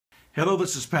Hello,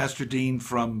 this is Pastor Dean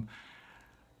from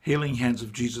Healing Hands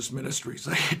of Jesus Ministries.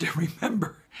 I had to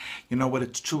remember, you know what,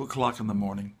 it's 2 o'clock in the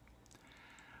morning.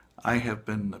 I have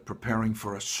been preparing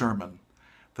for a sermon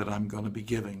that I'm going to be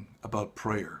giving about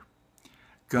prayer.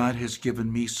 God has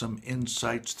given me some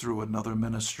insights through another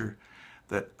minister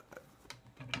that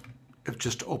have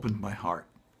just opened my heart.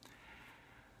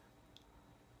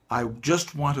 I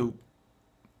just want to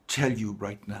tell you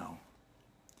right now,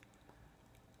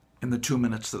 in the 2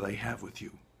 minutes that I have with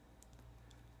you,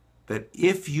 that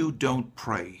if you don't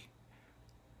pray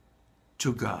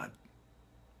to God,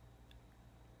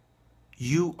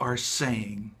 you are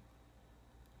saying,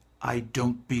 I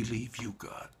don't believe you,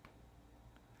 God.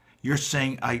 You're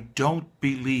saying, I don't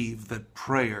believe that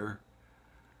prayer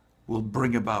will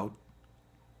bring about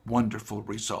wonderful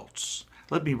results.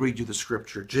 Let me read you the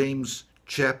scripture. James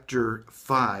chapter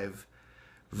 5,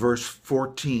 verse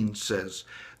 14 says,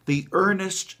 the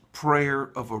earnest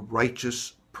prayer of a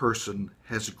righteous person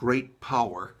has great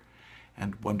power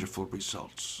and wonderful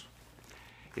results.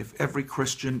 If every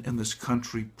Christian in this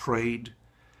country prayed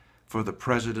for the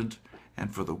president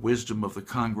and for the wisdom of the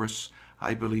Congress,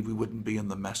 I believe we wouldn't be in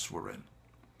the mess we're in.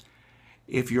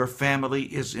 If your family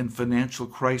is in financial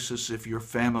crisis, if your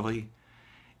family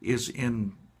is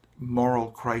in moral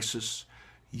crisis,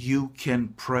 you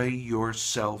can pray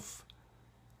yourself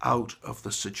out of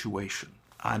the situation.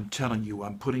 I'm telling you,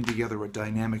 I'm putting together a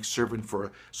dynamic sermon for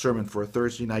a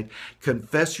Thursday night.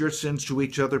 Confess your sins to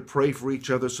each other, pray for each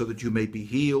other so that you may be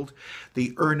healed.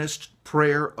 The earnest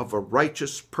prayer of a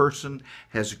righteous person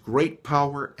has great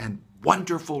power and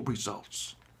wonderful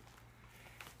results.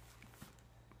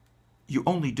 You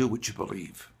only do what you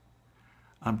believe.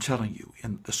 I'm telling you,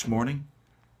 this morning,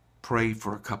 pray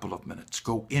for a couple of minutes.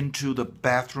 Go into the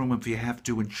bathroom if you have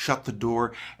to and shut the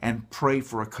door and pray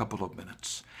for a couple of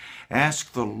minutes.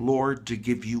 Ask the Lord to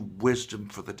give you wisdom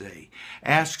for the day.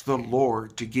 Ask the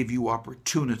Lord to give you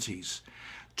opportunities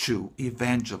to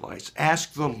evangelize.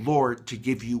 Ask the Lord to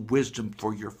give you wisdom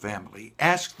for your family.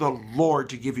 Ask the Lord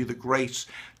to give you the grace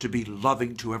to be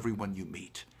loving to everyone you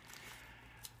meet.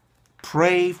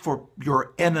 Pray for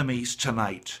your enemies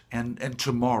tonight and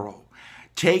tomorrow.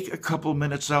 Take a couple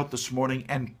minutes out this morning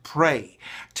and pray.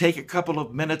 Take a couple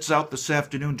of minutes out this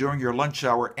afternoon during your lunch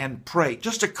hour and pray.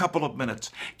 Just a couple of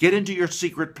minutes. Get into your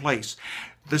secret place.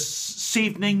 This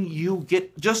evening, you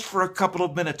get just for a couple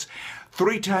of minutes,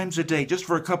 3 times a day, just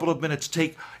for a couple of minutes,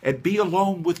 take and be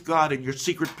alone with God in your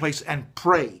secret place and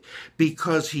pray,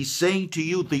 because he's saying to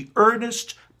you, the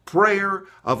earnest prayer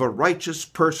of a righteous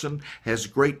person has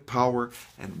great power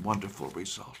and wonderful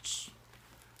results.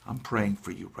 I'm praying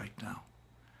for you right now.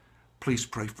 Please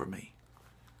pray for me.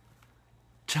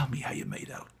 Tell me how you made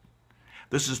out.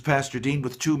 This is Pastor Dean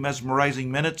with 2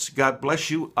 Mesmerizing Minutes. God bless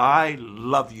you. I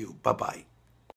love you. Bye-bye.